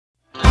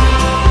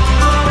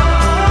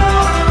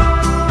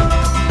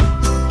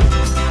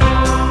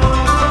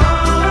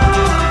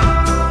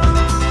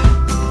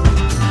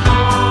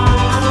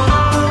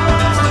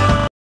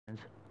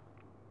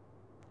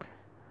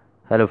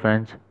Hello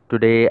friends,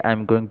 today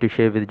I'm going to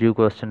share with you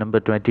question number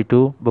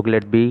 22,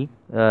 Booklet B,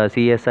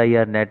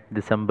 Csir Net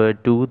December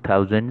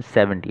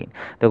 2017.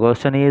 The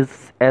question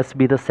is S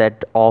be the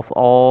set of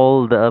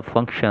all the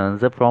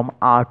functions from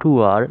R to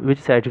R which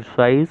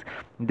satisfies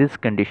this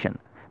condition.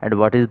 And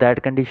what is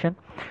that condition?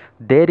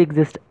 There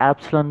exists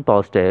epsilon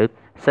positive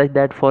such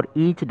that for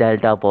each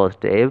delta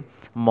positive,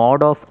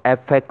 mod of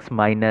mod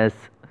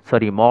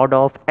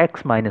of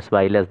x minus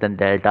y less than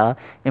delta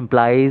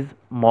implies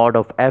mod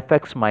of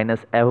fx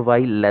minus fy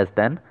less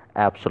than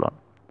epsilon.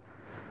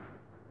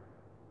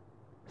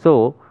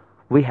 So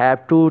we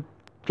have to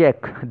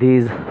check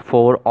these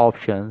four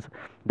options.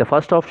 The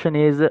first option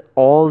is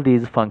all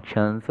these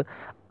functions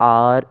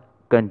are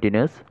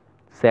continuous.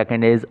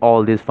 Second is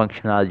all these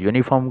functions are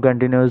uniform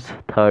continuous.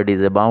 Third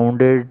is a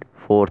bounded.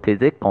 Fourth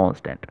is a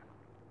constant.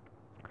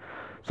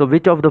 So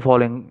which of the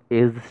following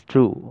is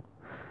true?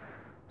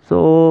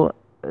 So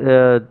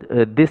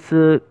this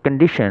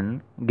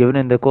condition given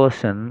in the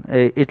question,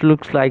 it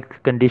looks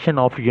like condition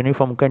of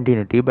uniform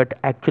continuity, but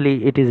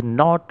actually it is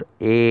not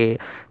a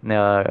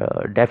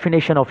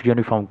definition of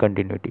uniform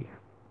continuity.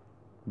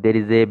 There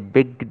is a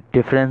big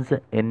difference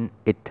in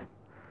it.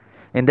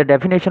 In the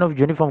definition of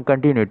uniform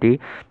continuity,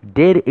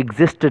 there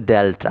exists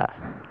delta,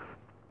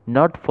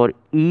 not for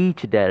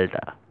each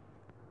delta.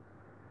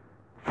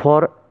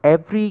 For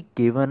every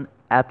given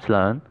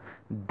epsilon,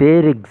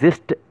 there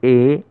exists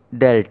a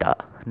delta,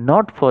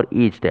 not for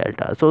each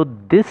delta. So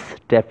this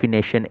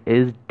definition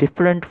is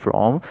different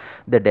from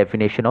the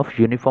definition of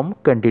uniform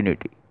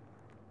continuity.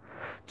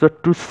 So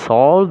to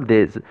solve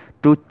this,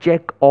 to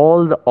check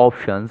all the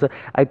options,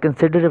 I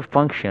consider a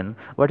function.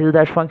 What is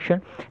that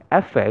function?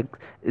 Fx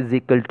is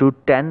equal to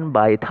 10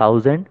 by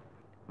 1000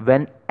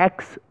 when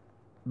x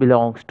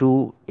belongs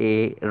to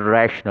a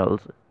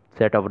rationals,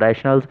 set of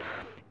rationals,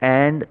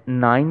 and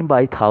 9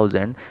 by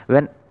 1000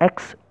 when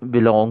x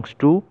belongs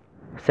to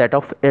set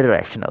of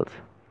irrationals.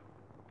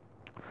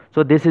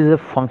 So this is a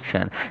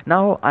function.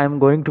 Now I am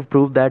going to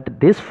prove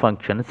that this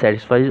function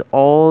satisfies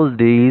all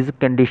these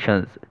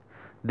conditions,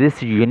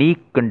 this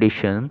unique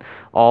condition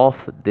of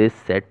this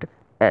set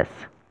S,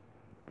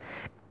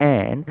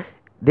 and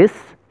this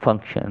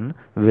function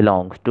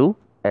belongs to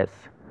S.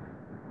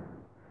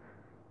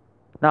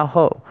 Now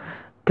how?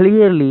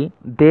 Clearly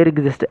there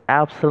exists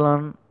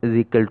epsilon is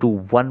equal to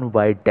 1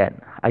 by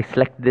 10. I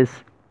select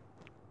this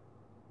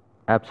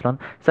epsilon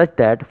such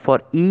that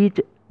for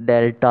each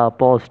delta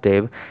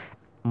positive,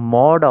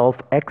 mod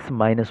of x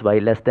minus y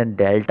less than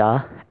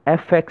delta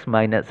fx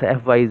minus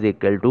fy is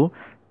equal to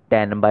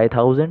 10 by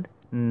 1000,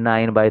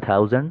 9 by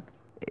 1000.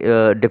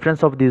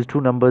 Difference of these two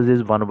numbers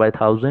is 1 by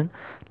 1000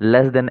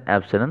 less than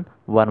epsilon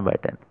 1 by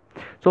 10.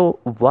 So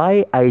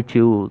why I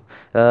choose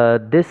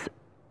this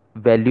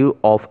value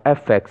of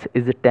fx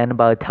is 10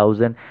 by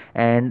 1000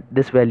 and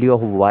this value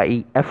of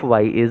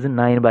fy is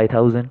 9 by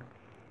 1000?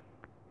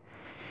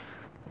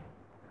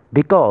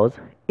 Because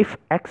if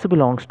x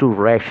belongs to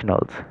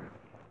rationals,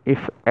 then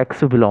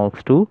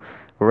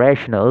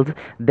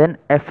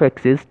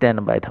fx is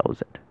 10 by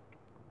 1000.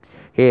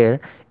 Here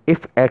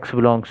if x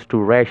belongs to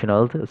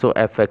rationals, so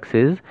fx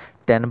is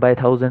 10 by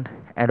 1000,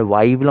 and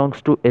y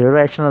belongs to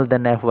irrational,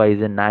 then fy is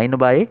 9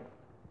 by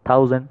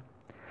 1000.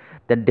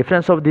 The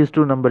difference of these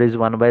two numbers is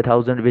 1 by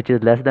 1000, which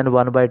is less than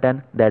 1 by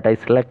 10. That I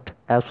select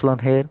epsilon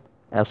here.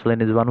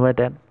 Epsilon is 1 by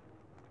 10.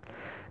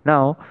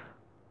 Now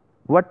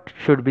what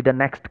should be the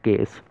next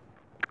case?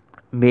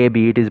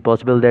 Maybe it is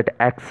possible that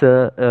x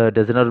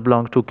does not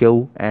belong to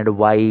q and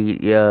y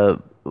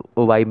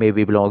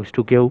maybe belongs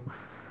to q.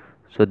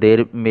 So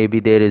there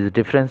is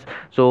difference.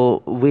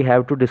 So we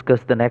have to discuss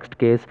the next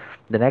case.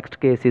 The next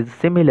case is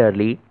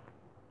similarly,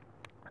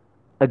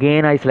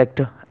 again I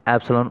select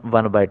epsilon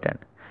 1 by 10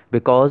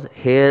 because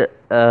here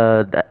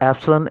the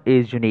epsilon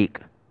is unique.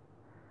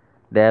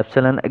 The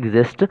epsilon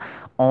exists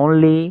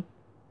only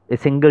a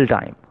single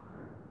time,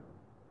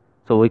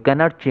 so we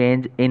cannot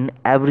change in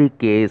every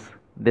case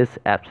this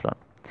epsilon.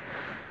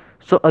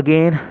 So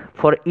again,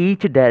 for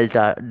each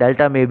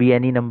delta may be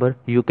any number,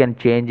 you can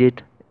change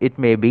it, it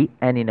may be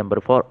any number.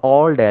 For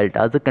all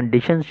deltas the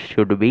conditions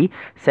should be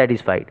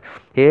satisfied.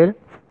 Here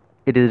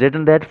it is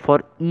written that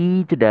for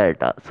each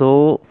delta,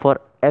 so for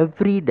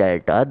every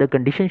delta the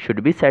condition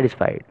should be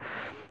satisfied.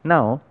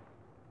 Now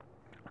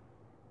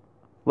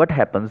what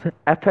happens?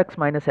 Fx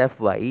minus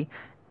fy,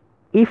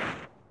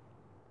 if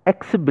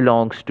x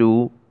belongs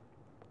to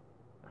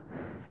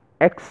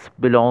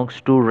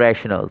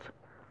rationals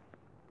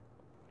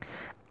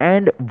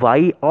and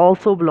y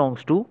also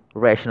belongs to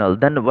rational,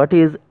 then what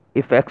is,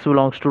 if x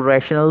belongs to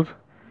rationals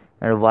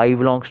and y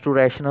belongs to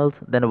rationals,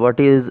 then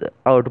what is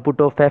output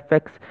of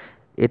fx?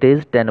 It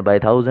is 10 by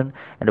 1000.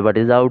 And what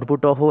is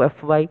output of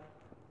fy?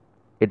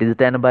 It is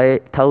 10 by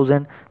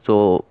 1000.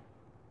 So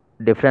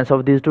difference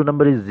of these two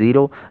numbers is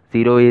 0.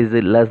 0 is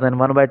less than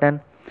 1 by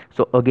 10.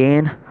 So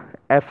again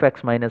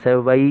fx minus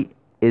fy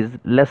is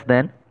less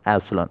than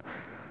epsilon.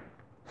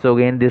 So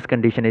again this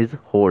condition is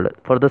hold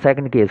for the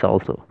second case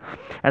also.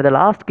 And the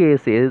last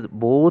case is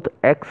both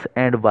x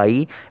and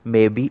y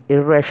may be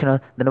irrational.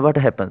 Then what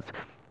happens?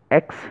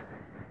 X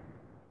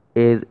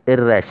is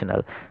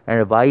irrational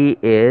and y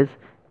is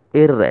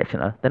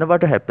irrational, then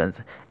what happens?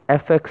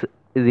 Fx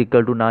is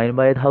equal to 9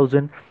 by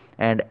 1000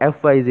 and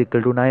fy is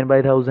equal to 9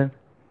 by 1000,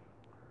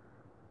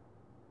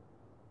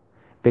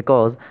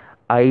 because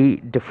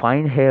I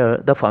define here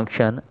the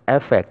function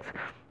fx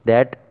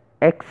that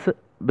x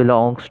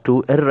belongs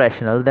to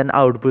irrational, then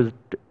output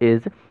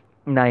is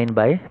 9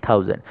 by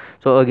 1000.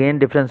 So again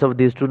difference of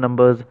these two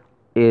numbers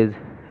is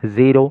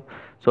 0,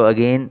 so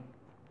again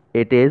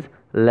it is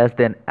less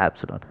than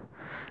epsilon.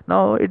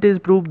 Now it is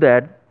proved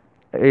that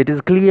it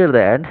is clear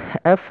that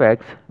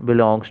fx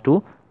belongs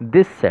to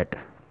this set.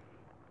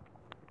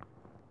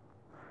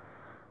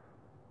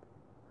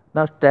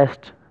 Now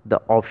test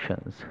the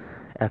options.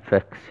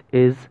 Fx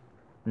is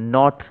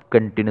not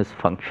continuous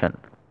function.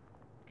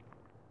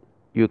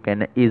 You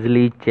can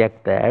easily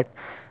check that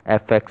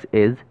fx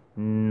is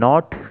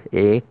not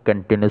a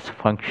continuous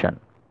function.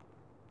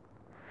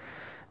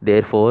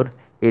 Therefore,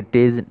 it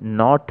is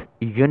not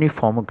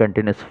uniform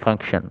continuous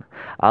function.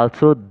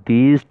 Also,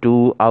 these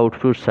two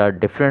outputs are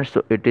different,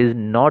 so it is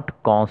not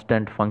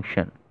constant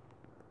function.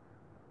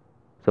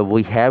 So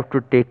we have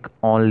to take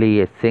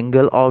only a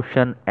single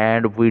option,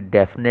 and we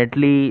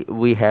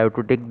have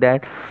to take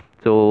that.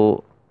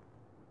 So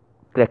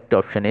correct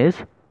option is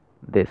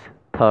this,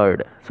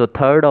 third. So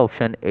third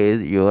option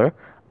is your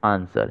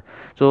answer.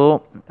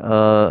 So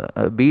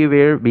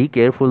be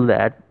careful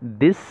that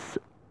this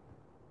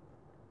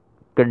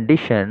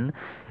condition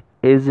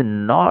is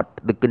not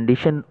the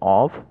condition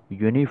of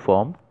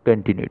uniform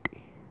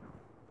continuity.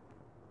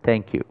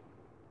 Thank you.